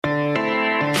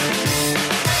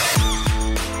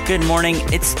Good morning.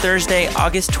 It's Thursday,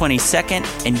 August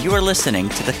 22nd, and you are listening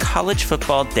to the College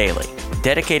Football Daily,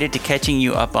 dedicated to catching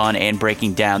you up on and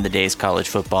breaking down the day's college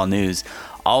football news,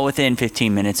 all within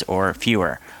 15 minutes or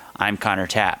fewer. I'm Connor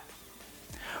Tapp.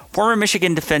 Former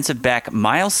Michigan defensive back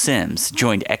Miles Sims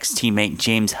joined ex-teammate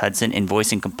James Hudson in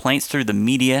voicing complaints through the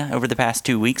media over the past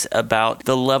 2 weeks about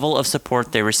the level of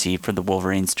support they received from the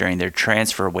Wolverines during their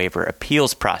transfer waiver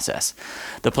appeals process.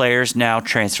 The players, now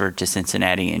transferred to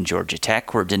Cincinnati and Georgia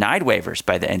Tech, were denied waivers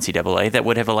by the NCAA that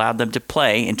would have allowed them to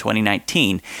play in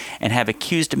 2019 and have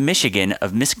accused Michigan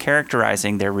of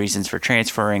mischaracterizing their reasons for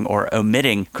transferring or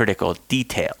omitting critical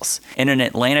details. In an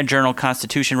Atlanta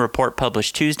Journal-Constitution report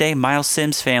published Tuesday, Miles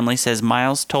Sims' family says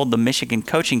Miles told the Michigan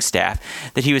coaching staff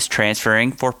that he was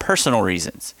transferring for personal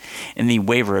reasons. In the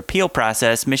waiver appeal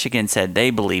process, Michigan said they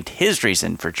believed his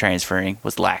reason for transferring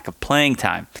was lack of playing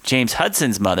time. James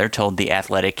Hudson's mother told The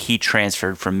Athletic he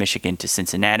transferred from Michigan to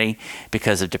Cincinnati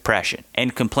because of depression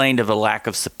and complained of a lack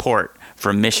of support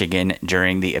from Michigan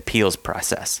during the appeals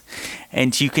process.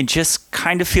 And you can just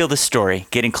kind of feel the story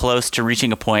getting close to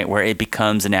reaching a point where it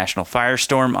becomes a national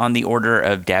firestorm on the order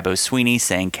of Dabo Swinney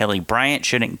saying Kelly Bryant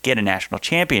shouldn't get a national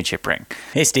championship ring.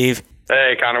 Hey, Steve.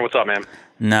 Hey, Connor. What's up, man?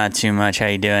 Not too much. How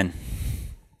you doing?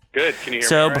 Good. Can you hear me?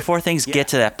 So all right? Before things get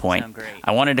to that point,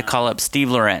 I wanted to call up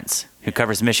Steve Lorenz, who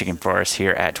covers Michigan for us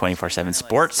here at 24/7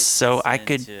 Sports, so I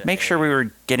could make sure we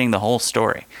were getting the whole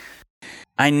story.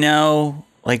 I know,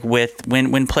 like with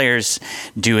when players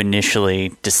do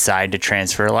initially decide to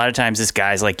transfer, a lot of times it's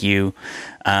guys like you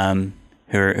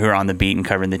who are on the beat and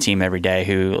covering the team every day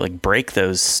who like break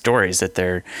those stories that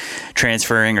they're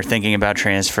transferring or thinking about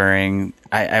transferring.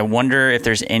 I wonder if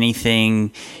there's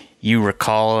anything you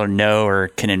recall or know or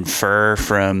can infer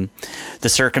from the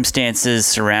circumstances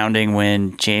surrounding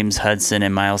when James Hudson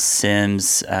and Miles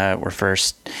Sims were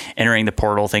first entering the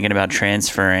portal thinking about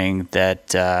transferring,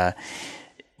 that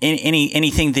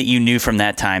anything that you knew from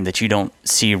that time that you don't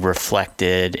see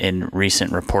reflected in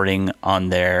recent reporting on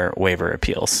their waiver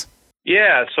appeals?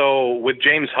 Yeah, so with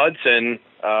James Hudson,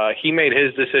 he made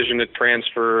his decision to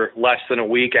transfer less than a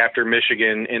week after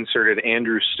Michigan inserted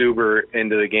Andrew Stuber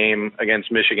into the game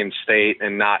against Michigan State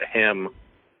and not him.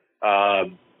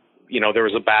 There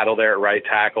was a battle there at right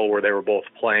tackle where they were both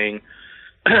playing.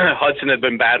 Hudson had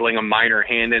been battling a minor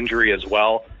hand injury as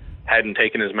well, hadn't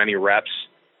taken as many reps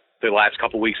the last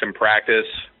couple weeks in practice,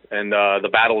 and the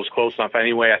battle was close enough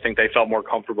anyway. I think they felt more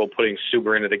comfortable putting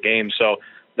Stuber into the game. So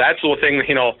that's the thing,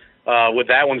 with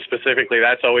that one specifically,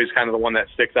 that's always kind of the one that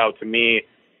sticks out to me,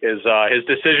 is his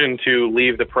decision to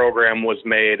leave the program was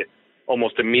made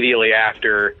almost immediately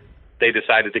after they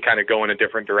decided to kind of go in a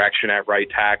different direction at right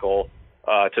tackle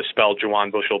to spell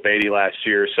Juwan Bushell-Beatty last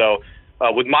year. So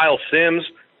with Miles Sims,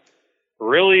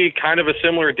 really kind of a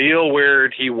similar deal where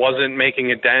he wasn't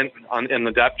making a dent in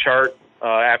the depth chart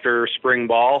after spring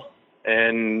ball.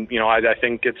 And, I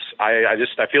think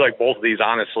I feel like both of these,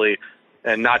 honestly,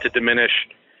 and not to diminish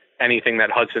anything that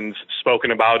Hudson's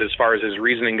spoken about as far as his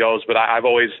reasoning goes, but I've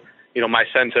always, my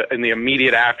sense in the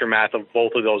immediate aftermath of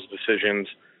both of those decisions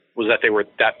was that they were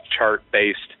depth chart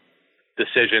based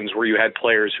decisions where you had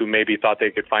players who maybe thought they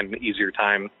could find an easier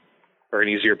time or an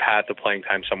easier path to playing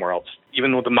time somewhere else.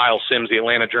 Even with the Miles Sims, the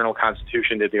Atlanta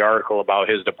Journal-Constitution did the article about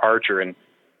his departure, and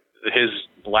his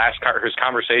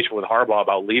conversation with Harbaugh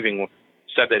about leaving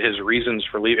said that his reasons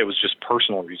for leaving, it was just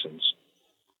personal reasons.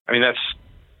 I mean, that's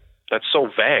so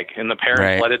vague, and the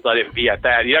parents let it be at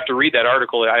that. You have to read that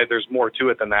article. There's more to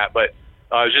it than that, but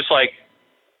it's just like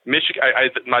Michigan.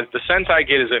 The sense I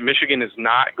get is that Michigan is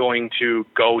not going to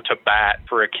go to bat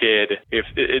for a kid if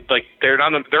they're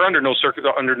under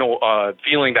no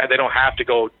feeling that they don't have to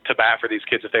go to bat for these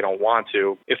kids if they don't want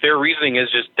to. If their reasoning is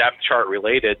just depth chart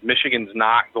related, Michigan's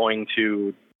not going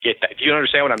to get that. Do you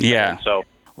understand what I'm saying? So.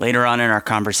 Later on in our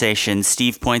conversation,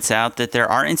 Steve points out that there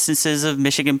are instances of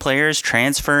Michigan players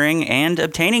transferring and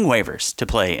obtaining waivers to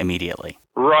play immediately.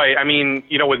 Right. I mean,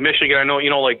 with Michigan, I know,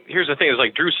 here's the thing is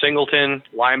like Drew Singleton,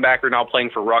 linebacker now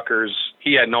playing for Rutgers.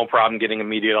 He had no problem getting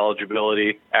immediate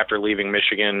eligibility after leaving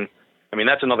Michigan. I mean,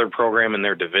 that's another program in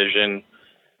their division.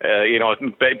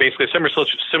 Basically a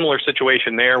similar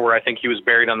situation there where I think he was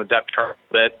buried on the depth chart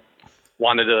a bit.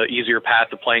 Wanted an easier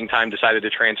path to playing time, decided to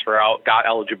transfer out, got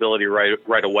eligibility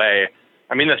right away.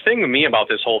 I mean, the thing to me about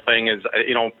this whole thing is,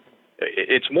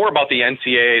 it's more about the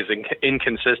NCAA's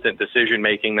inconsistent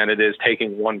decision-making than it is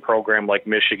taking one program like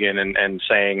Michigan and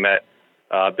saying that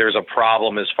there's a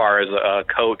problem as far as a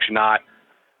coach not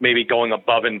maybe going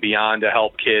above and beyond to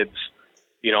help kids,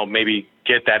 maybe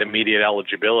get that immediate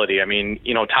eligibility. I mean,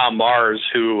 Tom Mars,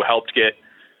 who helped get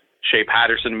Shea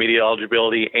Patterson immediate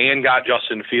eligibility and got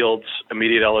Justin Fields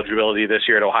immediate eligibility this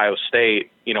year at Ohio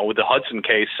State, with the Hudson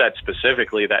case said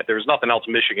specifically that there's nothing else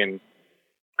Michigan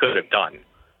could have done.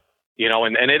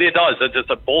 And it does. It's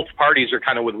both parties are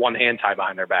kind of with one hand tied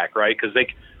behind their back, right? Because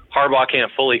Harbaugh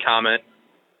can't fully comment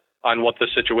on what the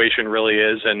situation really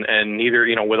is, and neither,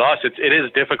 with us, it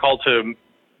is difficult to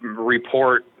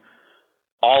report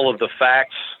all of the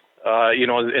facts,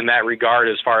 in that regard,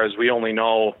 as far as we only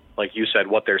know, like you said,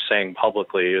 what they're saying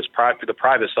publicly is the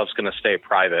private stuff's going to stay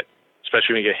private,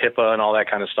 especially when you get HIPAA and all that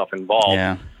kind of stuff involved.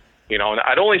 Yeah. And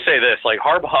I'd only say this, like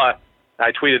Harbaugh,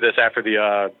 I tweeted this after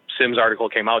the Sims article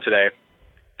came out today.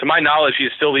 To my knowledge,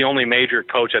 he's still the only major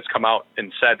coach that's come out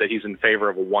and said that he's in favor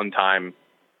of a one-time,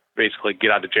 basically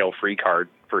get out of jail free card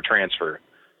for transfer.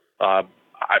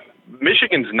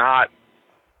 Michigan's not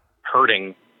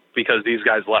hurting because these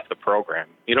guys left the program.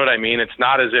 You know what I mean? It's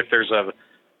not as if there's a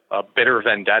bitter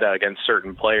vendetta against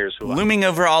certain players. Looming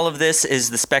over all of this is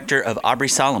the specter of Aubrey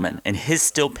Solomon and his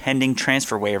still pending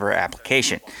transfer waiver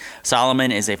application.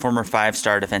 Solomon is a former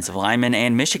 5-star defensive lineman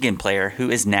and Michigan player who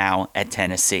is now at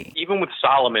Tennessee. Even with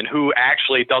Solomon, who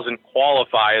actually doesn't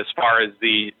qualify as far as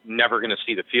the never going to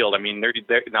see the field. I mean,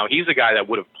 now he's a guy that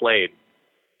would have played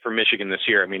for Michigan this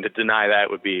year. I mean, to deny that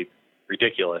would be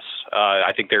ridiculous.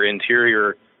 I think their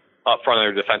interior up front of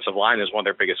their defensive line is one of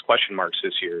their biggest question marks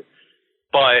this year.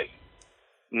 But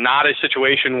not a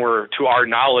situation where, to our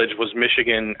knowledge, was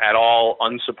Michigan at all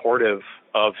unsupportive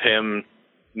of him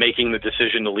making the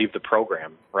decision to leave the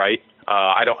program, right?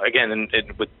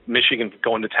 With Michigan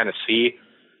going to Tennessee,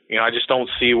 I just don't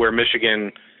see where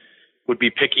Michigan would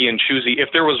be picky and choosy. If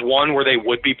there was one where they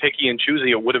would be picky and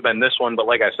choosy, it would have been this one. But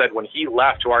like I said, when he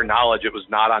left, to our knowledge, it was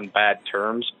not on bad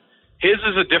terms. His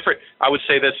is I would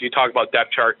say this, you talk about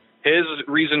depth chart, his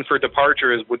reason for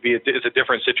departure is a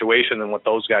different situation than what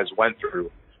those guys went through.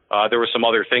 There were some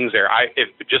other things there.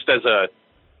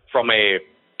 From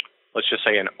let's just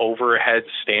say an overhead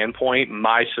standpoint,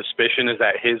 my suspicion is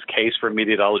that his case for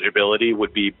immediate eligibility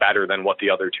would be better than what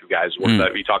the other two guys would.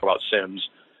 That we talk about Sims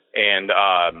and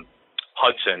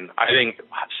Hudson. I think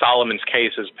Solomon's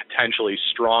case is potentially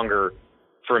stronger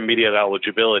for immediate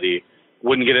eligibility.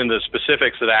 Wouldn't get into the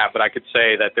specifics of that, but I could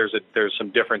say that there's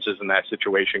some differences in that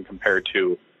situation compared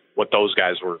to what those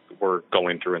guys were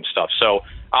going through and stuff. So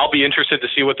I'll be interested to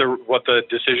see what the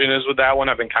decision is with that one.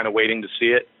 I've been kind of waiting to see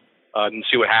it and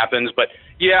see what happens. But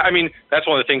yeah, I mean, that's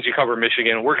one of the things you cover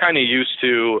Michigan. We're kind of used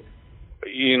to,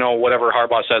 whatever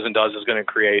Harbaugh says and does is going to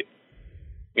create,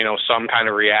 some kind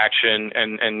of reaction.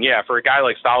 And yeah, for a guy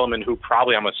like Solomon, who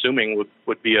probably I'm assuming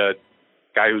would be a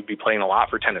guy who'd be playing a lot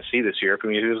for Tennessee this year. If he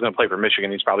was going to play for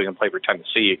Michigan, he's probably going to play for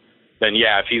Tennessee. Then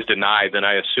yeah, if he's denied, then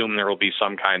I assume there will be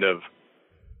some kind of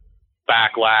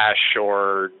backlash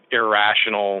or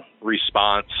irrational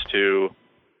response to,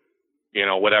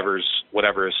 whatever is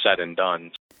said and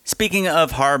done. Speaking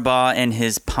of Harbaugh and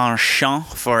his penchant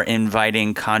for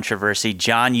inviting controversy,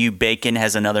 John U. Bacon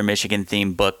has another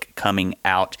Michigan-themed book coming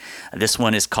out. This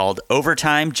one is called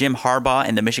Overtime, Jim Harbaugh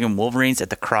and the Michigan Wolverines at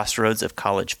the Crossroads of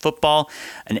College Football.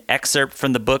 An excerpt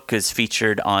from the book is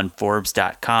featured on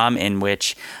Forbes.com, in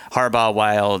which Harbaugh,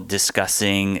 while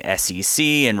discussing SEC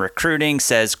and recruiting,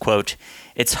 says, quote,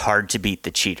 "It's hard to beat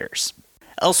the cheaters."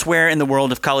 Elsewhere in the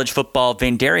world of college football,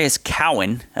 Vandarius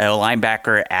Cowan, a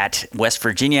linebacker at West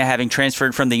Virginia, having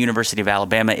transferred from the University of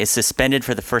Alabama, is suspended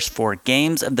for the first 4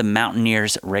 games of the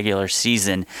Mountaineers' regular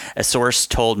season. A source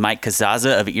told Mike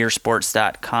Kazaza of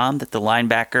earsports.com that the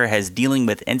linebacker has dealing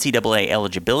with NCAA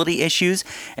eligibility issues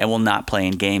and will not play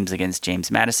in games against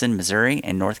James Madison, Missouri,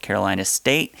 and North Carolina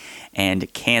State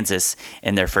and Kansas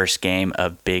in their first game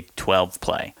of Big 12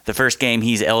 play. The first game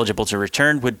he's eligible to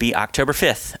return would be October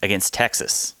 5th against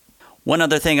Texas. One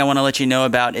other thing I want to let you know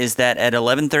about is that at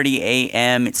 11:30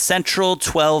 a.m. Central,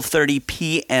 12:30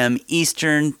 p.m.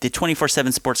 Eastern, the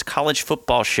 24/7 Sports College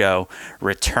Football Show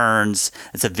returns.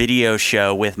 It's a video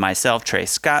show with myself, Trey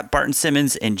Scott, Barton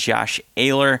Simmons, and Josh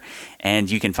Ayler,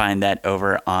 and you can find that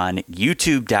over on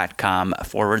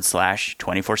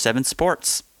youtube.com/247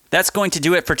 Sports. That's going to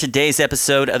do it for today's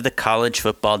episode of the College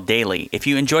Football Daily. If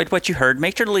you enjoyed what you heard,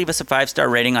 make sure to leave us a 5-star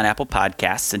rating on Apple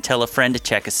Podcasts and tell a friend to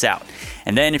check us out.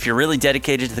 And then if you're really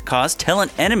dedicated to the cause, tell an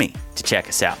enemy to check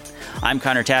us out. I'm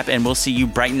Connor Tapp, and we'll see you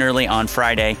bright and early on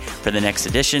Friday for the next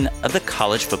edition of the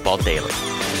College Football Daily.